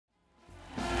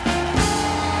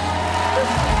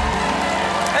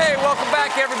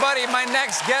back, everybody. My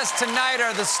next guests tonight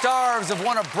are the stars of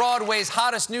one of Broadway's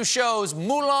hottest new shows,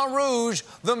 Moulin Rouge,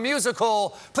 the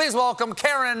musical. Please welcome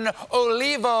Karen,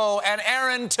 Olivo, and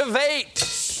Aaron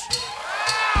Tveit.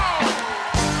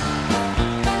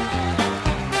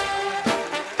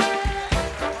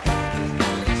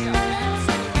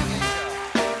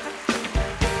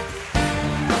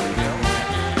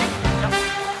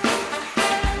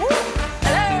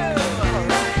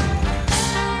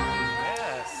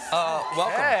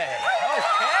 Welcome. Hey.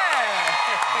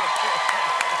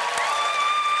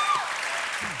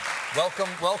 Okay.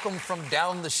 Welcome from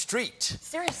down the street.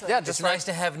 Seriously. Yeah, It's nice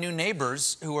to have new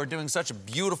neighbors who are doing such a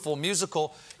beautiful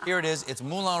musical. Here it is. It's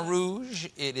Moulin Rouge.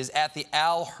 It is at the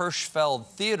Al Hirschfeld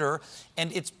Theater,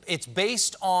 and it's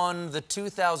based on the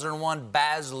 2001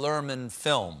 Baz Luhrmann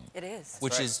film. It is.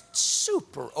 Which is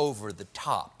super over the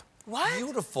top. What?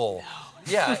 Beautiful.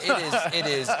 No. Yeah,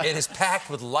 it is packed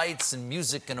with lights and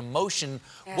music and emotion.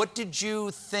 Yeah. What did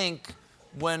you think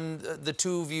when the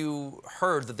two of you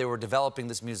heard that they were developing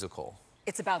this musical?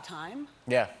 It's about time.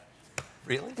 Yeah.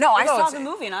 Really? No, I saw the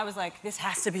movie and I was like, this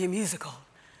has to be a musical.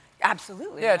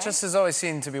 Absolutely. Yeah, right? it just has always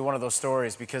seemed to be one of those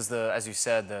stories because as you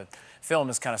said, the film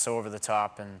is kind of so over the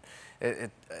top, and I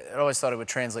always thought it would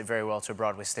translate very well to a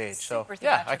Broadway stage. Super so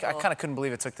yeah, I theatrical. kind of couldn't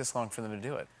believe it took this long for them to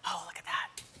do it. Oh, look at that.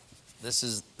 This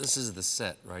is the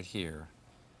set right here.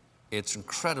 It's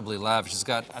incredibly lavish. It's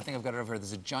got, I think I've got it over here.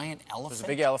 There's a giant elephant. There's a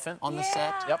big elephant on the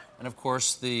set. Yep. And of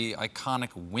course the iconic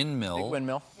windmill. Big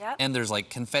windmill. Yep. And there's like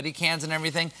confetti cans and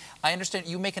everything. I understand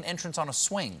you make an entrance on a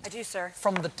swing. I do, sir.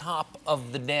 From the top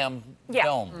of the damn Yeah.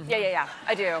 dome. Mm-hmm. Yeah.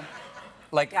 I do.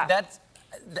 Like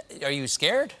are you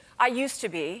scared? I used to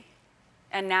be,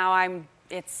 and now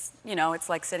it's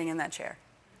like sitting in that chair.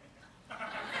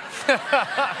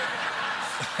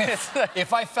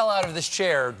 If I fell out of this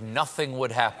chair, nothing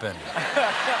would happen.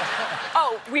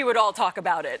 Oh, we would all talk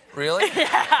about it. Really?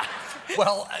 Yeah.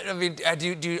 Well, I mean, are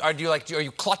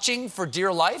you clutching for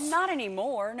dear life? Not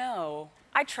anymore, no.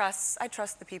 I trust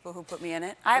the people who put me in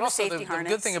it. I have a safety harness.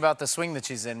 The good thing about the swing that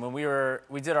she's in, when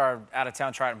we did our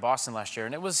out-of-town tryout in Boston last year,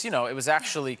 and it was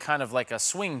actually kind of like a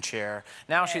swing chair.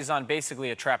 Now she's on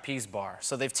basically a trapeze bar.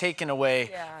 So they've taken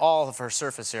away all of her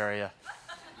surface area.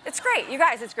 It's great, you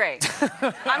guys, it's great.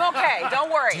 I'm okay,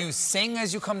 don't worry. Do you sing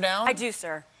as you come down? I do,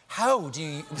 sir. How do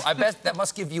you? I bet that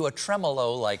must give you a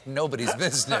tremolo like nobody's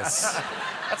business.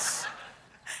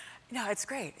 No, it's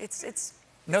great. It's.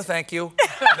 No, thank you.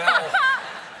 No.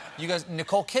 You guys,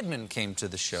 Nicole Kidman came to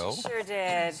the show. Sure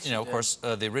did. You know, of course,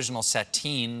 the original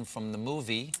Satine from the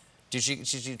movie. Did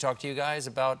she talk to you guys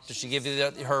about? Did she give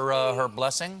you her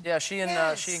blessing? Yeah, she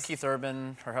and Keith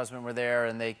Urban, her husband, were there,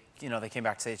 and they came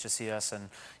back to see us, and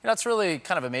it's really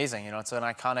kind of amazing. It's an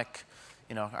iconic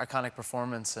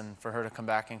performance, and for her to come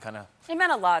back and kind of. It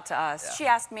meant a lot to us. Yeah. She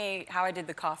asked me how I did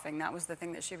the coughing. That was the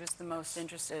thing that she was the most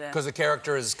interested in. Because the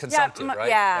character is consumptive, right?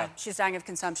 Yeah, she's dying of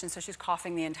consumption, so she's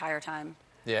coughing the entire time.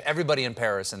 Yeah, everybody in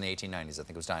Paris in the 1890s, I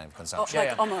think, was dying of consumption.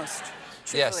 Oh, almost.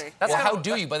 Yes. Truthfully.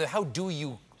 Well, how do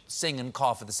you sing and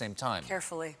cough at the same time?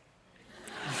 Carefully.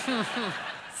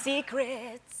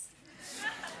 Secrets.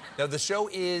 Now, the show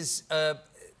is,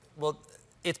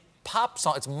 it's pop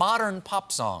song. It's modern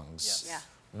pop songs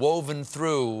woven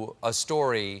through a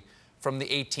story from the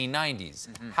 1890s.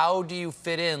 Mm-hmm. How do you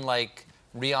fit in, like,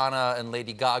 Rihanna and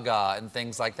Lady Gaga and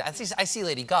things like that? I see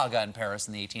Lady Gaga in Paris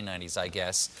in the 1890s, I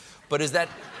guess. But is that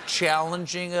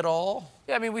challenging at all?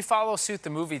 Yeah, I mean, we follow suit. The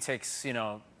movie takes,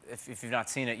 if you've not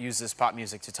seen it, uses pop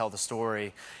music to tell the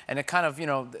story. And it kind of,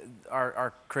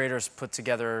 our creators put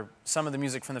together some of the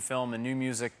music from the film and new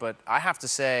music, but I have to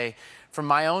say, from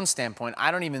my own standpoint, I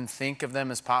don't even think of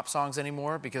them as pop songs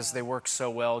anymore because they work so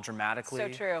well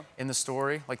dramatically in the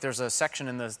story. Like, there's a section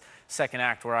in the second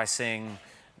act where I sing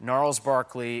Gnarls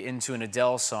Barkley into an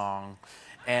Adele song,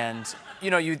 and,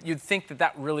 you'd think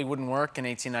that really wouldn't work in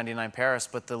 1899 Paris,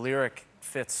 but the lyric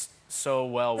fits so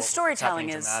well. The storytelling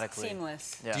is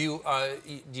seamless. Yeah. Are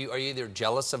you either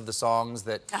jealous of the songs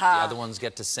that the other ones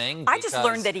get to sing? I just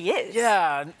learned that he is.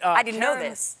 Yeah. I didn't know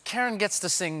this. Karen gets to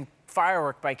sing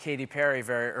Firework by Katy Perry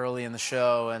very early in the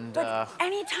show, and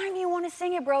anytime you want to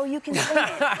sing it, bro, you can sing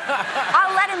it.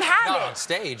 I'll let him have it. Not on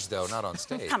stage, though. Not on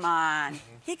stage. Come on.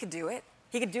 He could do it.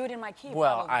 He could do it in my key.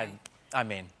 Well, probably. I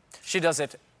mean, she does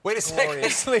it. Wait a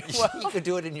second. You could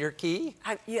do it in your key?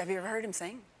 Have you ever heard him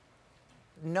sing?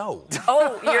 No.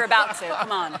 Oh, you're about to.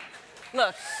 Come on.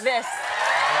 Look, this.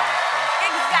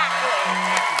 Exactly.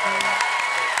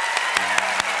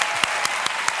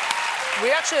 We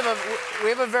actually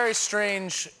have a very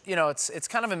strange, you know, it's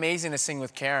kind of amazing to sing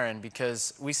with Karen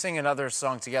because we sing another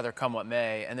song together, Come What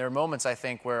May, and there are moments, I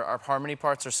think, where our harmony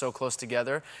parts are so close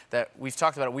together that we've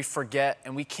talked about it, we forget,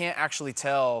 and we can't actually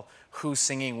tell who's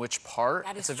singing which part.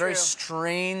 That is It's a very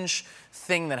strange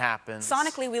thing that happens.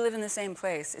 Sonically, we live in the same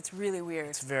place. It's really weird.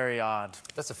 It's very odd.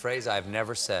 That's a phrase I've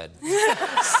never said.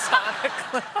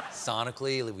 Sonically.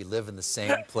 Sonically, we live in the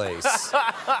same place.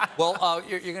 Well,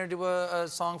 you're going to do a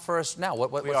song for us now.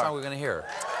 What song are we going to hear?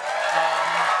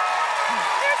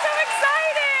 They're so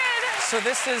excited! So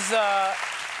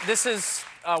this is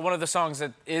one of the songs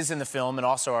that is in the film and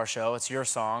also our show. It's your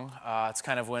song. It's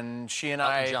kind of when she and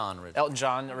Elton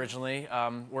John originally,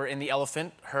 were in the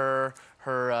Elephant, her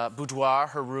boudoir,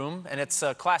 her room, and it's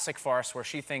a classic farce where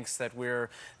she thinks that we're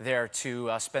there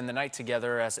to spend the night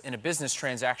together as in a business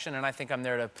transaction, and I think I'm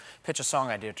there to pitch a song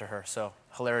idea to her, so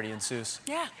hilarity ensues.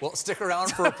 Yeah. Well, stick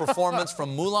around for a performance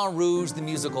from Moulin Rouge, the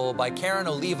musical, by Karen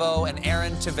Olivo and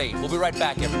Aaron Tveit. We'll be right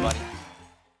back, everybody.